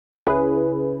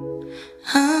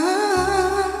Just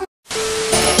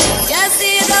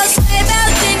see those sleigh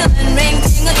bells jingling, ring,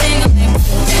 ting-a-ting-a-ling.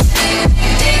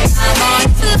 I'm on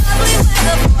to lovely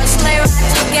weather for a sleigh ride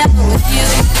together with you.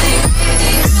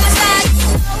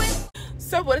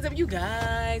 So what is up, you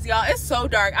guys? Y'all, it's so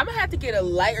dark. I'm gonna have to get a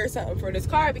light or something for this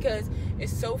car because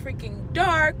it's so freaking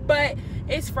dark. But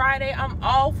it's Friday, I'm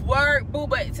off work, boo.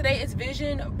 But today is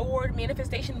vision board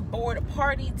manifestation board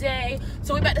party day,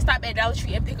 so we about to stop at Dollar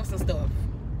Tree and pick up some stuff.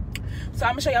 So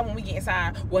I'm gonna show y'all when we get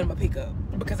inside what I'm gonna pick up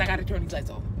because I gotta turn these lights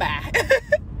off. Bye.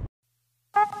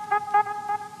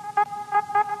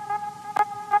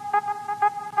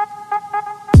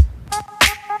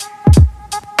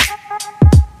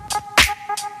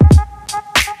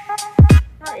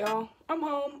 Alright, y'all, I'm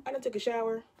home. I done took a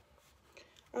shower.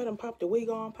 I done popped the wig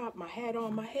on, popped my hat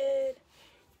on my head,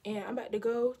 and I'm about to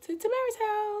go to Tamara's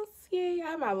house. Yay,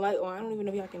 I have my light on. I don't even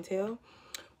know if y'all can tell.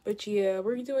 But yeah,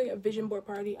 we're doing a vision board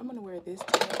party. I'm gonna wear this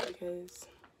today because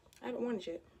I haven't worn it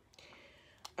yet.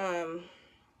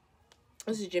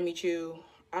 This is Jimmy Choo.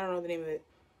 I don't know the name of it,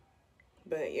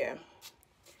 but yeah,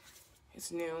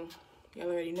 it's new. Y'all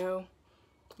already know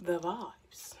the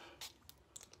vibes.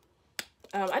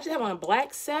 I just have on a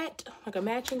black set, like a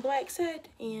matching black set,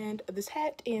 and this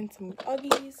hat and some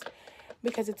Uggies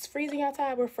because it's freezing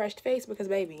outside. We're fresh faced because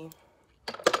baby,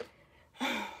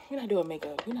 we're not doing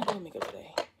makeup. We're not doing makeup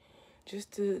today.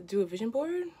 Just to do a vision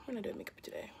board, we're not doing makeup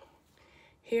today.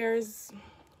 Hair's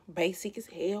basic as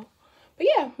hell. But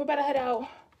yeah, we're about to head out.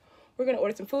 We're gonna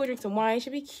order some food, drink some wine. It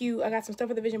should be cute. I got some stuff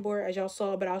for the vision board as y'all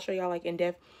saw, but I'll show y'all like in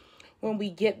depth when we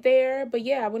get there. But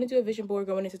yeah, I want to do a vision board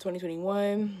going into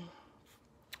 2021.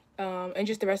 And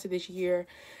just the rest of this year.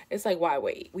 It's like, why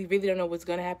wait? We really don't know what's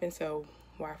gonna happen, so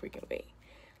why freaking wait?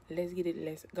 Let's get it,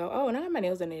 let's go. Oh, and I got my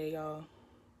nails done today, y'all.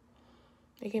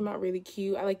 They came out really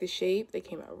cute. I like the shape. They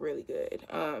came out really good.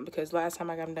 Because last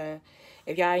time I got them done,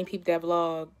 if y'all ain't peeped that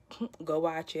vlog, go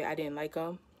watch it. I didn't like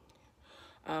them.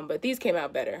 But these came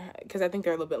out better because I think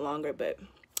they're a little bit longer. But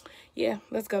yeah,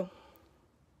 let's go.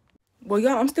 Well,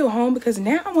 y'all, I'm still home because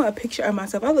now I want a picture of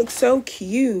myself. I look so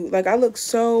cute. Like, I look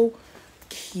so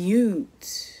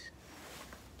cute.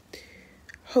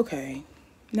 Okay.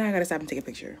 Now I gotta stop and take a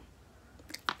picture.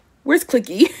 Where's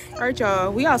Clicky? All right,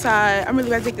 y'all, we outside. I'm really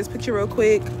about to take this picture real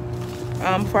quick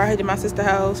before I head to my sister's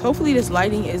house. Hopefully this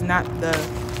lighting is not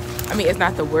it's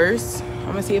not the worst. I'm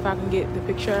gonna see if I can get the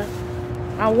picture.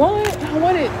 I want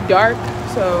it dark,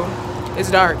 so it's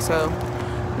dark, so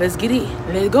let's get it.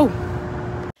 Let's go.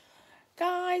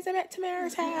 Guys, I'm at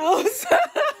Tamara's house.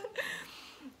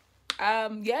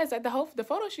 Yes, at the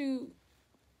photo shoot,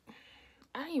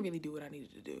 I didn't really do what I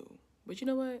needed to do. But you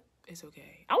know what? It's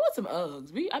okay. I want some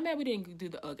Uggs. I'm mad we didn't do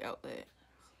the Ugg outlet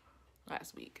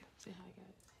last week. Say hi,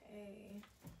 guys. Hey.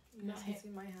 You guys can see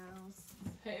my house.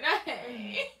 Hey,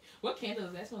 hey. What candle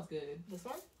is that? Smells good. This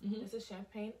one? Mm-hmm. This is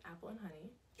champagne, apple, and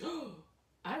honey.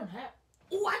 I don't have.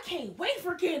 Oh, I can't wait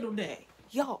for Candle Day.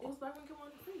 Y'all. It's buy one, get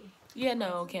one free. Yeah,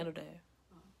 no, Candle Day.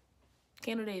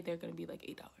 Candle Day, they're going to be like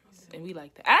 $8. Okay. And we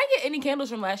like that. I didn't get any candles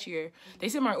from last year. They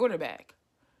sent my order back.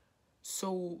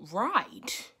 So,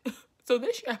 right. So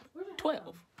this year,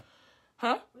 12.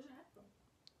 Huh? Where's your hat from?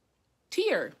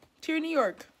 Tier, New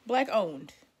York. Black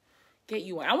owned. Get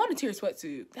you one. I want a Tier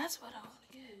sweatsuit. That's what I want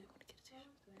to get.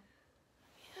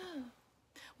 Yeah.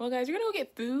 Well, guys, we're going to go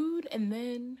get food. And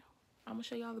then I'm going to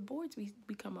show y'all the boards we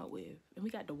come up with. And we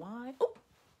got the wine. Oh,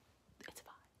 it's a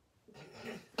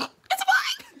vibe. It's a vibe.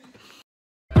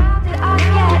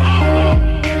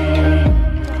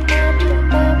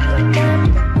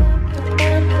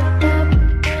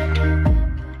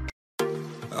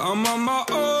 I'm on my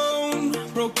own,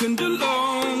 broken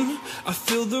alone. I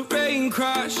feel the rain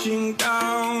crashing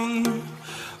down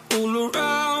all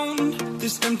around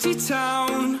this empty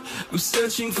town. I'm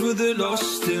searching for the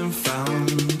lost and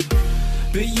found,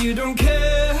 but you don't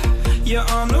care, you're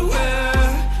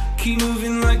unaware. Keep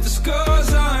moving like the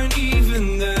scars aren't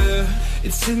even there.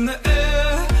 It's in the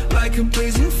air like a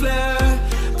blazing flare.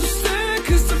 Just stare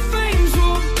 'cause the flames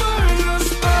will burn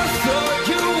us. I thought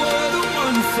you were the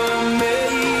one for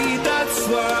me. That's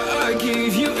why I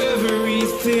gave you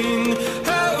everything.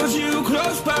 Held you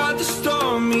close by the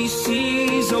stormy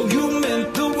seas. Oh, you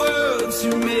meant the world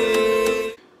to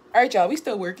me. All right, y'all, we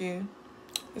still working.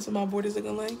 This is what my board is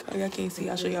looking like. I can't see.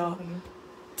 I'll show y'all.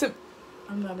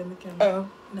 I'm not in the camera. Oh,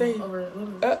 no, over a little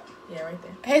bit. Yeah, right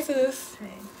there. Hey, sis.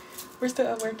 Hey. We're still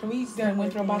at work, and we done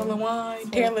went through a bottle of wine.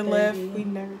 Taylor left. We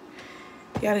never.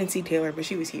 Y'all didn't see Taylor, but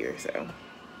she was here, so.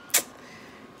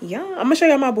 Yeah, I'm gonna show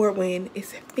y'all my board when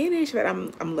it's finished, but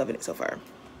I'm loving it so far.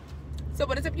 So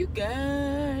what is up, you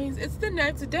guys? It's the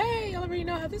next day. Y'all already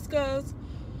know how this goes.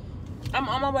 I'm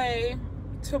on my way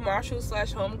to Marshall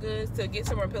 / Home Goods to get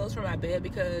some more pillows for my bed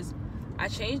because I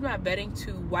changed my bedding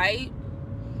to white,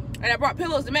 and I brought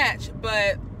pillows to match,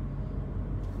 but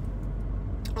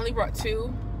only brought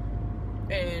 2,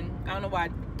 and I don't know why I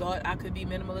thought I could be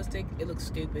minimalistic. It looks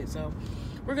stupid, so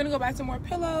we're gonna go buy some more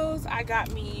pillows. I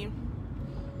got me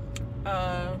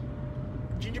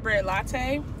gingerbread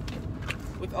latte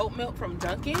with oat milk from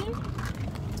Dunkin'.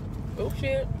 Oh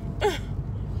shit.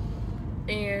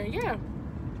 And yeah,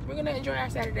 we're gonna enjoy our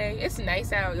Saturday. It's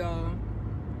nice out, y'all.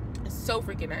 It's so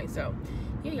freaking nice. So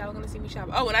yeah, y'all gonna see me shop.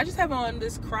 Oh, and I just have on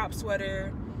this crop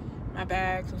sweater, my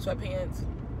bag, some sweatpants,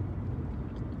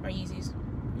 my Yeezys.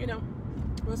 You know,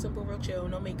 real simple, real chill,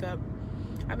 no makeup.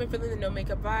 I've been feeling the no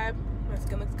makeup vibe. My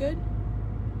skin looks good.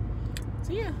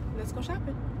 So yeah, let's go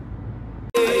shopping.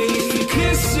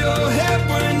 Kiss your head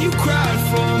when you cried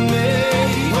for me.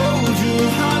 Hold your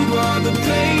hand while the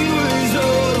pain was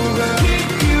over. Keep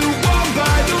you warm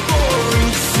by the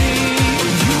roaring sea.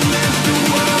 You meant the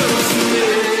world to me.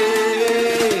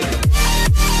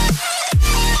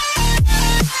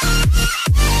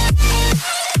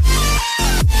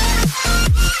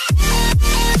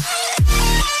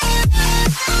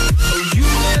 Oh, you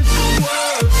meant the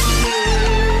world to me.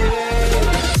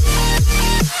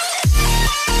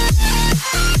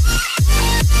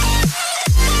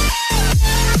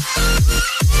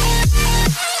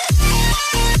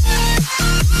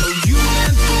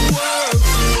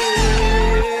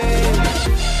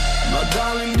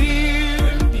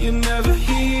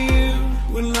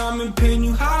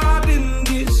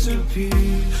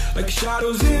 Like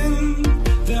shadows in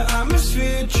the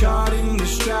atmosphere, charting the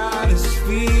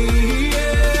stratosphere.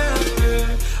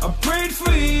 Yeah. I prayed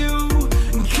for you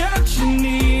and kept you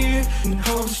near in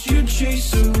hopes you'd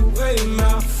chase away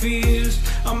my fears.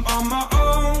 I'm on my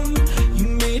own, you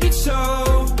made it so,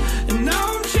 and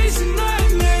now I'm chasing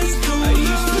nightmares. I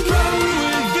used to run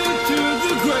with you through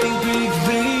the great big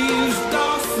leaves,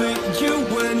 laugh at you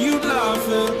when you laugh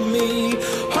at me.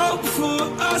 Hope for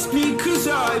us because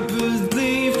I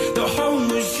believe the home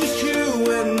was just you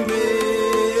and me.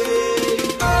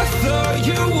 I thought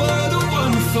you were the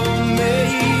one for me,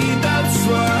 that's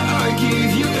why I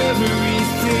gave you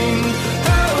everything.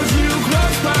 Held you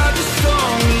close by the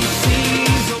stormy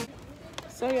seas.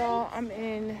 So y'all, I'm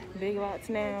in Big Lots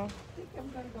now.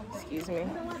 Excuse me.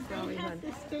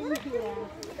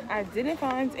 I didn't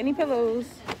find any pillows.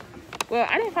 Well,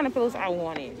 I didn't find the pillows I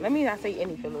wanted. Let me not say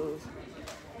any pillows,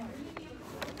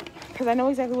 because I know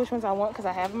exactly which ones I want because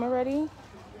I have them already.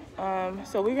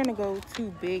 So we're gonna go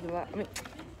to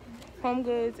Home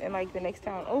Goods and like the next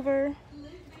town over.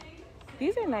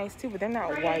 These are nice too, but they're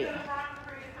not white.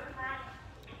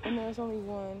 And there's only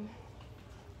one.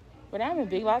 But I'm in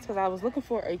Big Lots because I was looking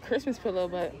for a Christmas pillow,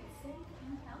 but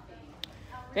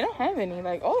they don't have any.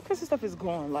 Like, all the Christmas stuff is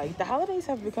gone. Like, the holidays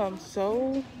have become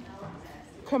so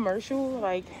commercial.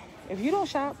 Like, if you don't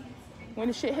shop when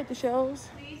the shit hit the shelves,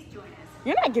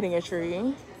 you're not getting a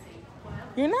tree.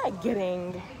 You're not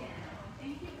getting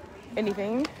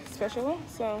anything special.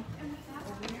 So,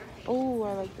 oh,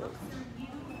 I like those.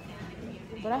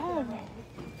 But I have.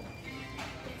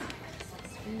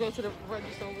 You can go to the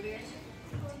register over there.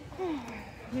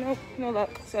 Nope, no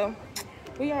luck. So,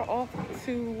 we are off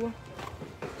to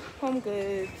Home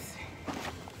Goods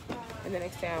in the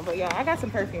next town. But y'all, I got some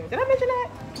perfume. Did I mention that?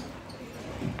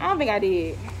 I don't think I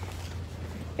did.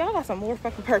 Y'all got some more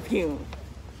fucking perfume.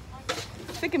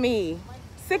 Sick of me.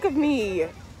 Sick of me.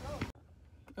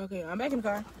 Okay, I'm back in the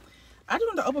car. I just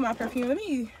wanted to open my perfume.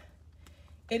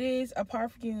 It is a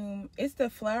perfume. It's the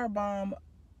Flower Bomb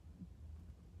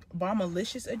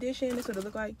Bombalicious edition. That's what it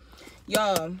look like.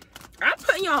 Y'all, I'm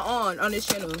putting y'all on this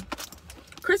channel.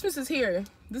 Christmas is here.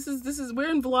 We're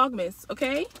in Vlogmas,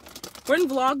 okay? We're in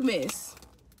Vlogmas.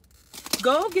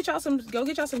 Go get y'all some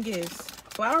gifts.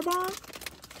 Flower Bomb.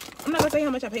 I'm not gonna say how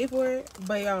much I paid for it,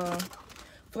 but y'all,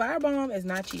 Flower Bomb is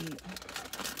not cheap.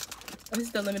 This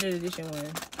is the limited edition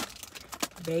one.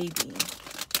 Baby.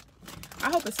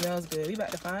 I hope it smells good. We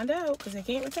about to find out because I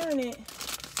can't return it.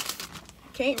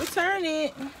 Can't return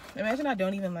it. Imagine I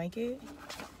don't even like it.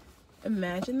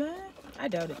 Imagine that. I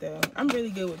doubt it though. I'm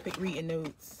really good with reading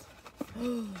notes.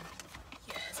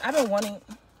 Yes, I've been wanting.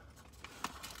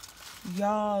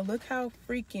 Y'all, look how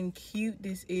freaking cute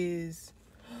this is.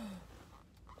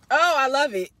 Oh, I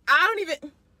love it. I don't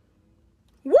even.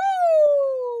 Woo!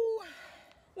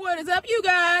 What is up, you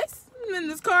guys? I'm in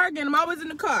this car again. I'm always in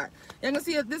the car. Y'all gonna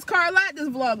see this car a lot, this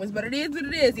Vlogmas, but it is what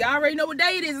it is. Y'all already know what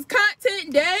day it is. It's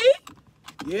content day.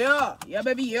 Yeah,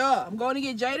 baby, yeah. I'm going to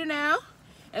get Jada now,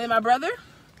 and then my brother,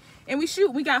 and we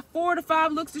shoot. We got 4 to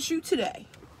 5 looks to shoot today.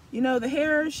 You know, the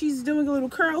hair, she's doing a little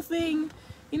curl thing.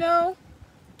 You know,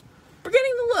 we're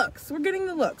getting looks. We're getting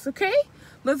the looks, okay?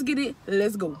 Let's get it.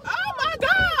 Let's go. Oh my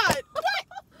God!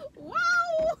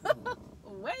 Whoa!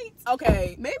 Wait.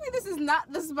 Okay. Maybe this is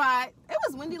not the spot. It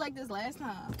was windy like this last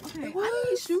time. Okay. It was. I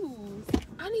need shoes.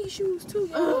 I need shoes too,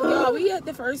 y'all. Y'all, we at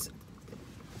the first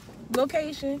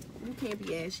location. You can't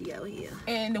be ashy out here.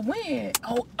 And the wind.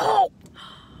 Oh!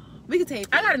 We can tape it.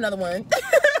 I got another one.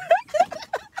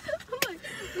 I'm like,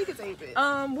 we can tape it.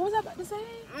 What was I about to say?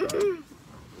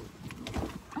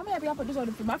 I'm happy I put this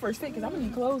on for my first fit because I'm gonna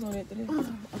need clothes on it today.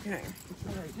 Okay.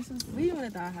 Alright, this is we want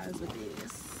to die highs with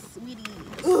this.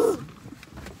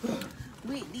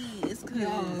 With these,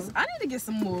 cause I need to get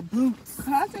some more boots.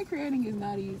 Content creating is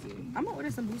not easy. I'm gonna order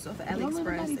some boots off of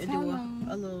AliExpress and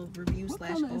do a little review What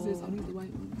slash color is this? haul. I need the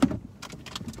white one.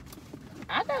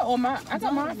 I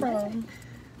got mine from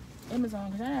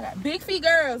Amazon because I got big feet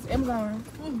girls. Amazon.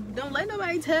 Don't let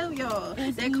nobody tell y'all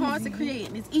that content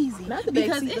creating is easy. Not the big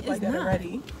because feet it look like is that not.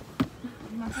 already.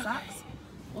 My socks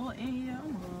all in here. Oh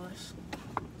my gosh.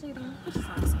 Take it off. Put your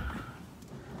socks on.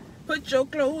 Put your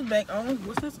clothes back on.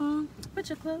 What's that song? Put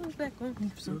your clothes back on.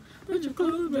 Put your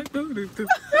clothes back on. Why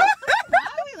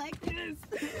are we like this?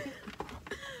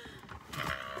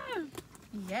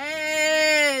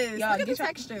 Yes. Y'all, Look at get the your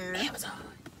texture. Amazon.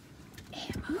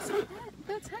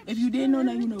 The texture. If you didn't know,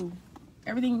 now you know.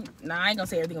 Everything. Nah, I ain't gonna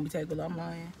say everything gonna be tagged, but I'm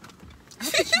lying. I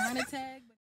was trying to tag.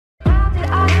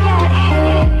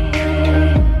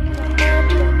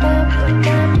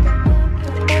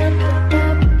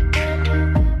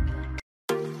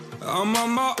 I'm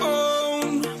on my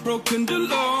own, broken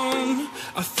alone.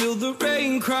 I feel the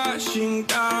rain crashing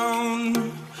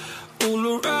down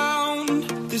all around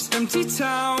this empty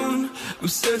town. I'm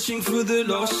searching for the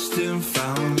lost and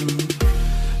found,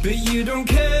 but you don't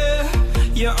care.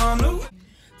 You're on the.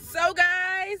 So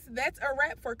guys, that's a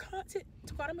wrap for content.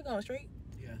 Am I going straight?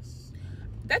 Yes.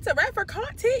 That's a wrap for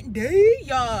content day,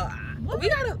 y'all. We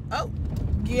gotta. Oh,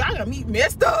 yeah, I got me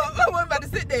messed up. I wasn't about to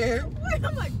sit there.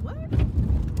 I'm like, what?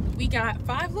 We got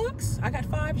 5 looks. I got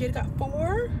 5. Jada got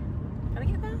 4. Did I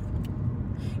get 5?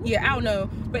 Yeah, I don't know,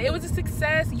 but it was a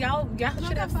success. Y'all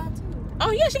should have 5 too. Oh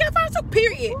yeah, she got 5 too.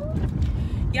 Period.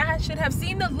 Y'all should have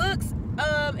seen the looks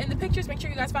and the pictures. Make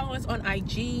sure you guys follow us on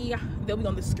IG. They'll be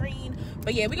on the screen.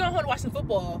 But yeah, we're going home to watch some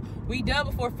football. We done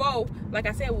before 4, like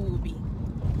I said we would be.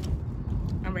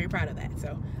 I'm very proud of that.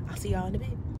 So I'll see y'all in a bit.